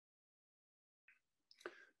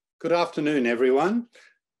Good afternoon, everyone.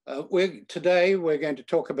 Today we're going to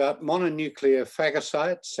talk about mononuclear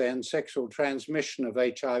phagocytes and sexual transmission of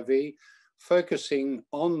HIV, focusing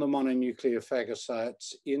on the mononuclear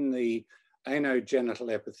phagocytes in the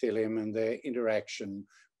anogenital epithelium and their interaction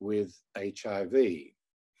with HIV.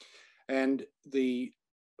 And the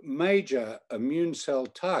major immune cell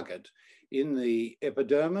target in the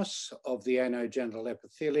epidermis of the anogenital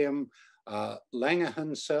epithelium are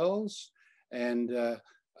Langerhans cells, and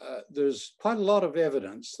there's quite a lot of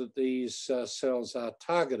evidence that these cells are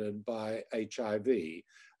targeted by HIV,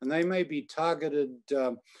 and they may be targeted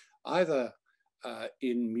either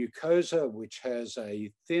in mucosa, which has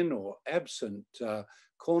a thin or absent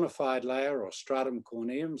cornified layer or stratum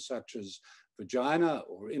corneum, such as vagina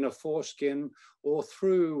or inner foreskin, or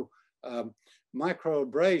through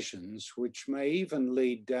microabrasions, which may even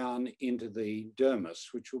lead down into the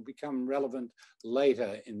dermis, which will become relevant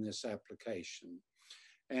later in this application.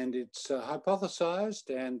 And it's hypothesized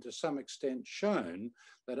and to some extent shown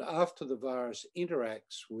that after the virus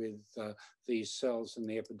interacts with these cells in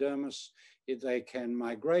the epidermis, they can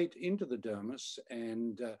migrate into the dermis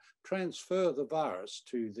and transfer the virus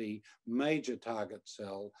to the major target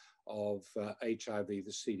cell of HIV, the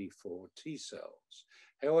CD4 T cells.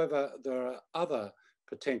 However, there are other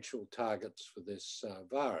potential targets for this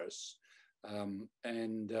virus,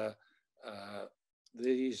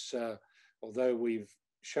 these, although we've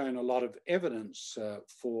shown a lot of evidence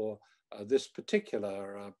for this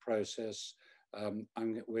particular process,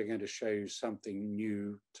 we're going to show you something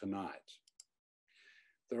new tonight.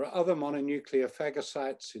 There are other mononuclear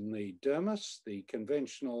phagocytes in the dermis, the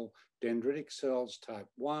conventional dendritic cells type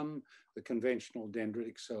 1, the conventional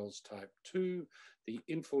dendritic cells type 2, the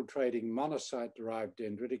infiltrating monocyte-derived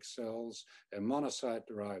dendritic cells and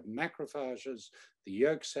monocyte-derived macrophages, the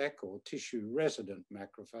yolk sac or tissue-resident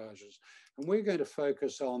macrophages. And we're going to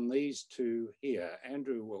focus on these two here.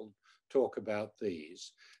 Andrew will talk about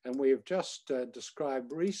these. And we have just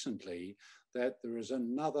described recently that there is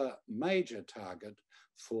another major target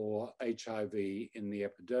for HIV in the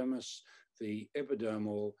epidermis, the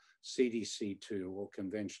epidermal CDC2 or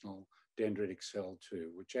conventional dendritic cell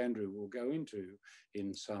 2, which Andrew will go into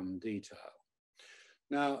in some detail.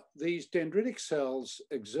 Now, these dendritic cells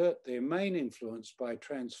exert their main influence by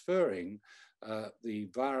transferring the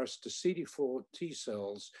virus to CD4 T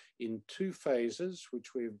cells in two phases,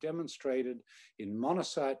 which we have demonstrated in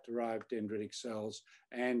monocyte-derived dendritic cells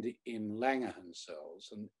and in Langerhans cells.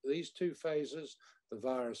 And these two phases, the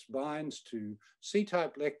virus binds to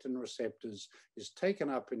C-type lectin receptors, is taken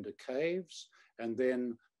up into caves, and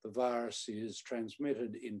then the virus is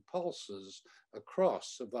transmitted in pulses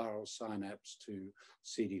across the viral synapse to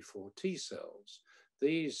CD4 T cells.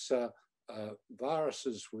 These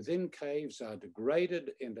viruses within caves are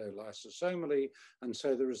degraded endolysosomally, and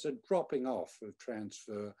so there is a dropping off of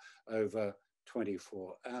transfer over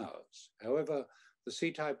 24 hours. However, the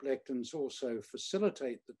C-type lectins also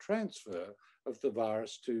facilitate the transfer of the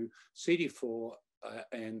virus to CD4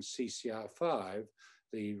 and CCR5,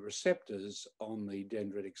 the receptors on the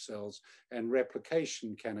dendritic cells, and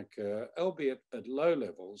replication can occur, albeit at low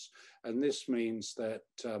levels. And this means that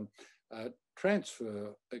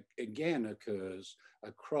transfer again occurs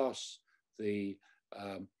across the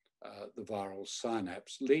viral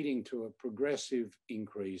synapse, leading to a progressive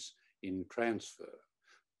increase in transfer.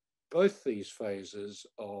 Both these phases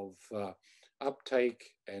of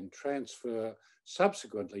uptake and transfer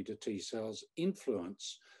subsequently to T cells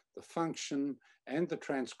influence the function and the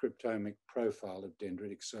transcriptomic profile of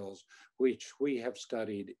dendritic cells, which we have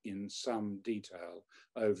studied in some detail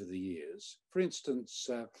over the years. For instance,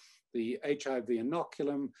 the HIV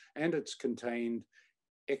inoculum and its contained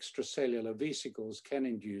extracellular vesicles can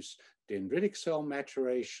induce dendritic cell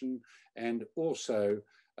maturation and also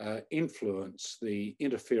influence the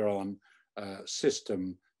interferon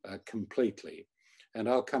system completely. And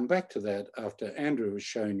I'll come back to that after Andrew has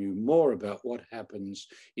shown you more about what happens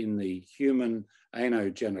in the human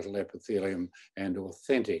anogenital epithelium and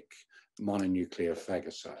authentic mononuclear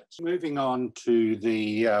phagocytes. Moving on to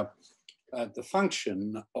the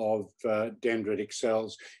function of dendritic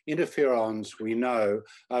cells, interferons, we know,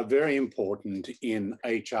 are very important in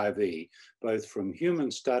HIV, both from human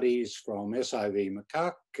studies, from SIV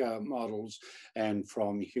macaque models, and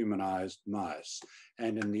from humanized mice.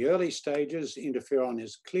 And in the early stages, interferon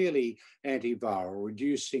is clearly antiviral,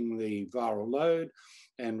 reducing the viral load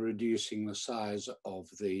and reducing the size of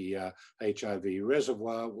the HIV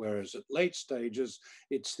reservoir, whereas at late stages,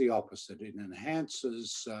 it's the opposite. It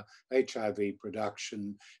enhances HIV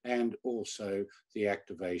production and also the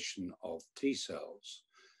activation of T cells.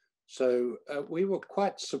 So we were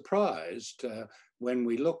quite surprised when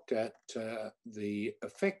we looked at the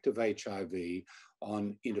effect of HIV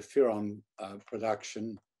on interferon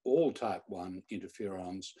production, all type 1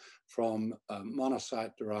 interferons from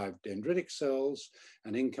monocyte-derived dendritic cells,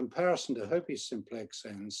 and in comparison to herpes simplex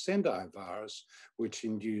and Sendai virus, which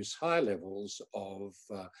induce high levels of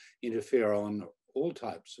interferon, all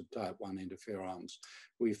types of type 1 interferons,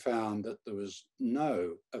 we found that there was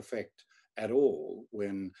no effect at all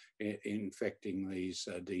when infecting these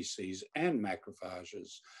DCs and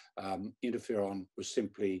macrophages. Interferon was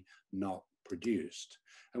simply not produced.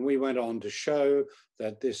 And we went on to show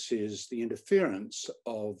that this is the interference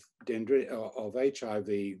of HIV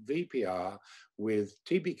VPR with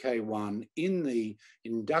TBK1 in the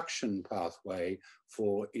induction pathway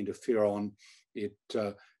for interferon. It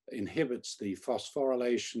inhibits the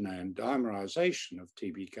phosphorylation and dimerization of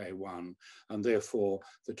TBK1, and therefore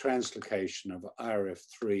the translocation of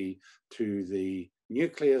IRF3 to the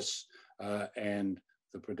nucleus and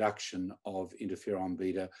the production of interferon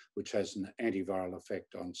beta, which has an antiviral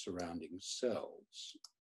effect on surrounding cells.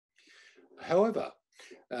 However,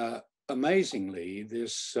 amazingly,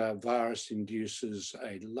 this virus induces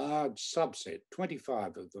a large subset,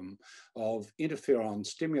 25 of them, of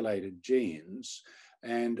interferon-stimulated genes,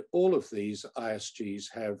 and all of these ISGs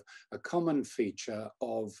have a common feature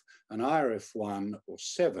of an IRF1 or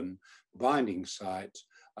 7 binding site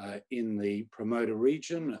in the promoter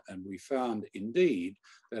region, and we found indeed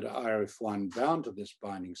that IRF1 bound to this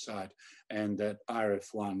binding site and that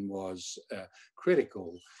IRF1 was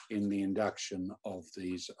critical in the induction of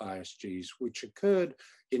these ISGs, which occurred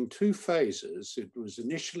in 2 phases. It was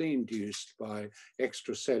initially induced by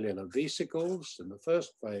extracellular vesicles in the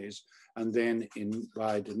first phase, and then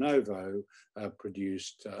by de novo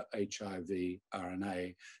produced HIV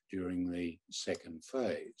RNA during the second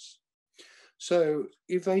phase. So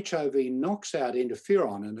if HIV knocks out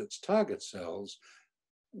interferon in its target cells,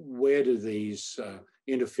 where do these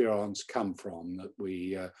interferons come from that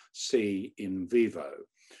we see in vivo?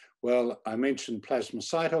 Well, I mentioned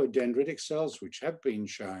plasmacytoid dendritic cells, which have been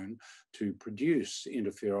shown to produce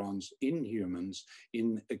interferons in humans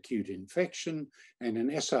in acute infection. And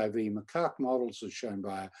in SIV macaque models, as shown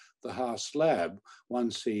by the Haas lab,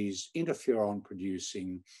 one sees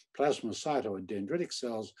interferon-producing plasmacytoid dendritic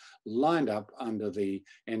cells lined up under the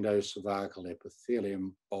endocervical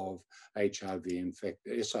epithelium of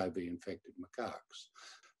SIV-infected macaques.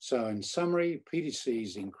 So in summary,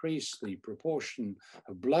 PDCs increase the proportion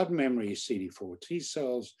of blood memory CD4 T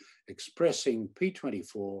cells expressing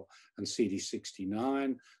P24 and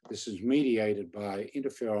CD69. This is mediated by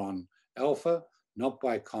interferon alpha, not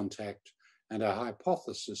by contact. And our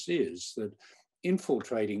hypothesis is that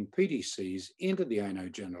infiltrating PDCs into the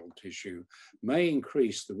anogenital tissue may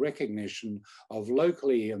increase the recognition of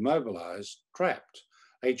locally immobilized, trapped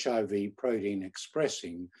HIV protein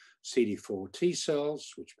expressing CD4 T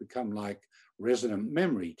cells, which become like resident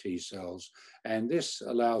memory T cells, and this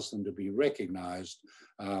allows them to be recognized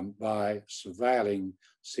by surveilling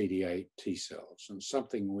CD8 T cells, and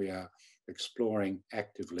something we are exploring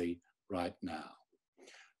actively right now.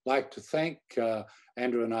 I'd like to thank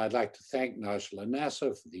Andrew and I'd like to thank Nigel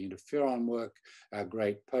Nasser for the interferon work, our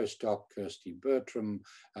great postdoc Kirsty Bertram,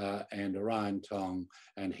 and Orion Tong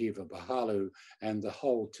and Hiva Bahalu, and the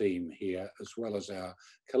whole team here, as well as our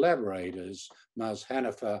collaborators, Maz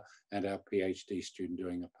Hanifa, and our PhD student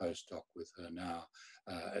doing a postdoc with her now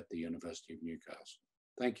at the University of Newcastle.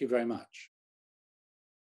 Thank you very much.